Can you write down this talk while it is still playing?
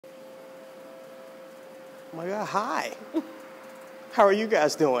Oh my God, hi. How are you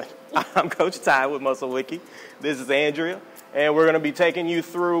guys doing? I'm Coach Ty with Muscle Wiki. This is Andrea, and we're gonna be taking you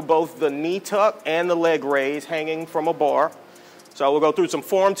through both the knee tuck and the leg raise hanging from a bar. So we'll go through some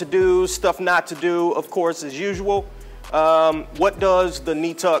form to do, stuff not to do, of course, as usual. What does the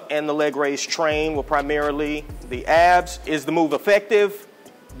knee tuck and the leg raise train? Well, primarily the abs. Is the move effective?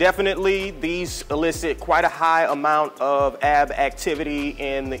 Definitely. These elicit quite a high amount of ab activity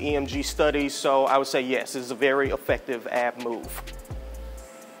in the EMG studies, so I would say yes, this is a very effective ab move.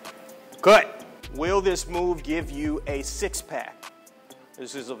 Good. Will this move give you a six-pack?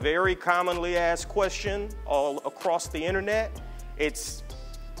 This is a very commonly asked question all across the internet. It's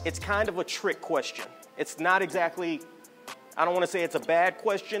kind of a trick question. It's not exactly, I don't want to say it's a bad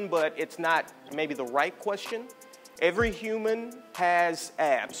question, but it's not maybe the right question. Every human has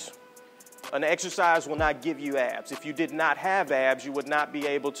abs. An exercise will not give you abs. If you did not have abs, you would not be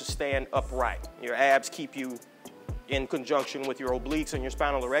able to stand upright. Your abs keep you in conjunction with your obliques and your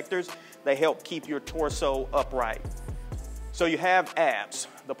spinal erectors. They help keep your torso upright. So you have abs.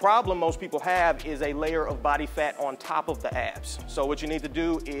 The problem most people have is a layer of body fat on top of the abs. So what you need to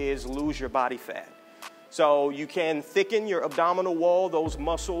do is lose your body fat. So you can thicken your abdominal wall. Those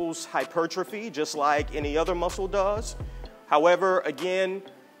muscles hypertrophy just like any other muscle does. However, again,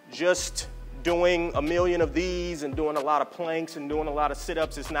 just doing a million of these and doing a lot of planks and doing a lot of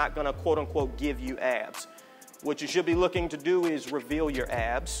sit-ups is not gonna quote unquote give you abs. What you should be looking to do is reveal your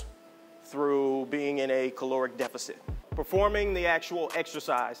abs through being in a caloric deficit. Performing the actual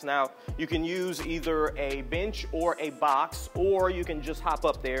exercise. Now, you can use either a bench or a box, or you can just hop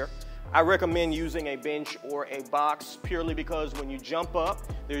up there. I recommend using a bench or a box purely because when you jump up,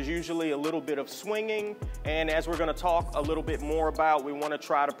 there's usually a little bit of swinging, and as we're gonna talk a little bit more about, we wanna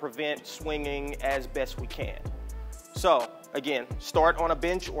try to prevent swinging as best we can. So, again, start on a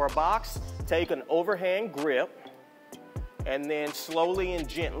bench or a box, take an overhand grip, and then slowly and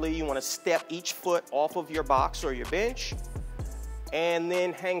gently, you wanna step each foot off of your box or your bench, and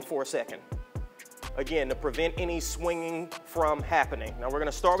then hang for a second. Again, to prevent any swinging from happening. Now we're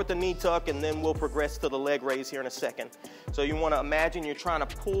gonna start with the knee tuck and then we'll progress to the leg raise here in a second. So you wanna imagine you're trying to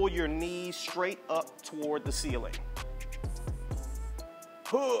pull your knees straight up toward the ceiling.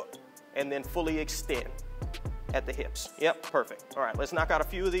 And then fully extend at the hips. Yep, perfect. All right, let's knock out a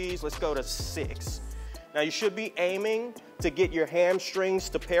few of these. Let's go to 6. Now you should be aiming to get your hamstrings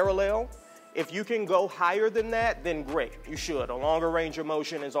to parallel. If you can go higher than that, then great, you should. A longer range of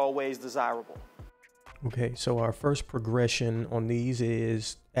motion is always desirable. Okay, so our first progression on these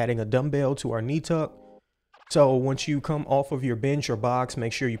is adding a dumbbell to our knee tuck. So once you come off of your bench or box,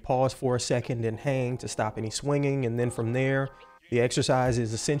 make sure you pause for a second and hang to stop any swinging. And then from there, the exercise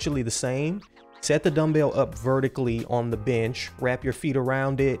is essentially the same. Set the dumbbell up vertically on the bench, wrap your feet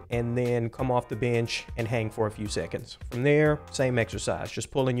around it, and then come off the bench and hang for a few seconds. From there, same exercise, just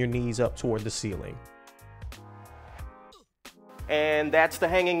pulling your knees up toward the ceiling. And that's the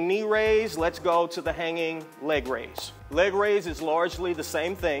hanging knee raise. Let's go to the hanging leg raise. Leg raise is largely the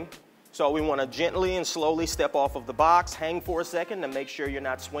same thing. So we want to gently and slowly step off of the box, hang for a second to make sure you're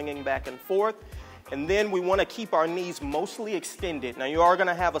not swinging back and forth. And then we want to keep our knees mostly extended. Now you are going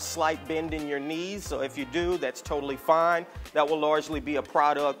to have a slight bend in your knees, so if you do, that's totally fine. That will largely be a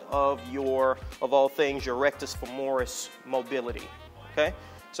product of all things, your rectus femoris mobility, okay?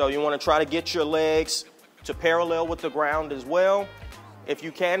 So you want to try to get your legs to parallel with the ground as well. If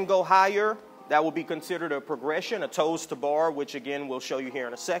you can go higher, that will be considered a progression, a toes to bar, which again, we'll show you here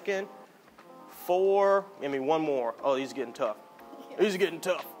in a second. 4, give me one more. Oh, these are getting tough. These are getting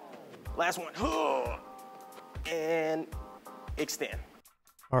tough. Last one, and extend.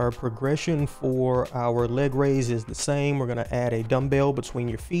 Our progression for our leg raise is the same. We're gonna add a dumbbell between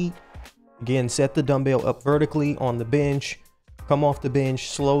your feet. Again, set the dumbbell up vertically on the bench, come off the bench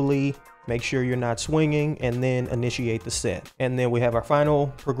slowly, make sure you're not swinging, and then initiate the set. And then we have our final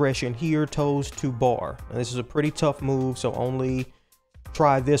progression here, toes to bar. And this is a pretty tough move, so only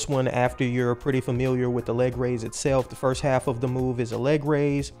try this one after you're pretty familiar with the leg raise itself. The first half of the move is a leg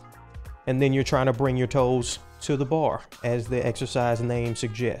raise, and then you're trying to bring your toes to the bar, as the exercise name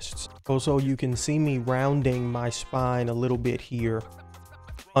suggests. Also, you can see me rounding my spine a little bit here.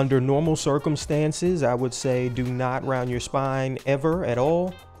 Under normal circumstances, I would say do not round your spine ever at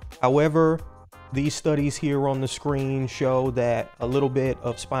all. However, these studies here on the screen show that a little bit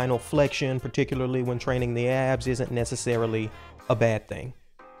of spinal flexion, particularly when training the abs, isn't necessarily a bad thing.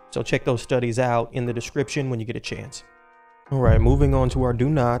 So check those studies out in the description when you get a chance. All right, moving on to our do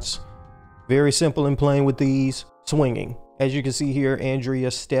nots. Very simple in playing with these. Swinging. As you can see here, Andrea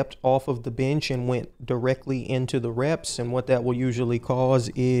stepped off of the bench and went directly into the reps. And what that will usually cause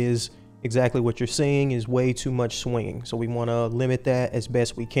is exactly what you're seeing is way too much swinging. So we want to limit that as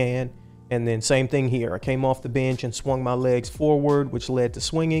best we can. And then same thing here. I came off the bench and swung my legs forward, which led to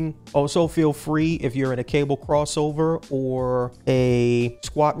swinging. Also feel free, if you're in a cable crossover or a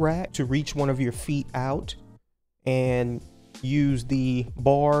squat rack, to reach one of your feet out and use the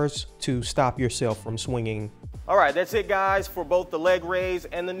bars to stop yourself from swinging. All right, that's it, guys, for both the leg raise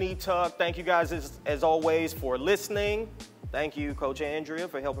and the knee tuck. Thank you guys, as always, for listening. Thank you, Coach Andrea,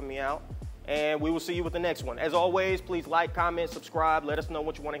 for helping me out. And we will see you with the next one. As always, please like, comment, subscribe. Let us know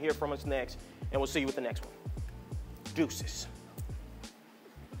what you want to hear from us next. And we'll see you with the next one. Deuces.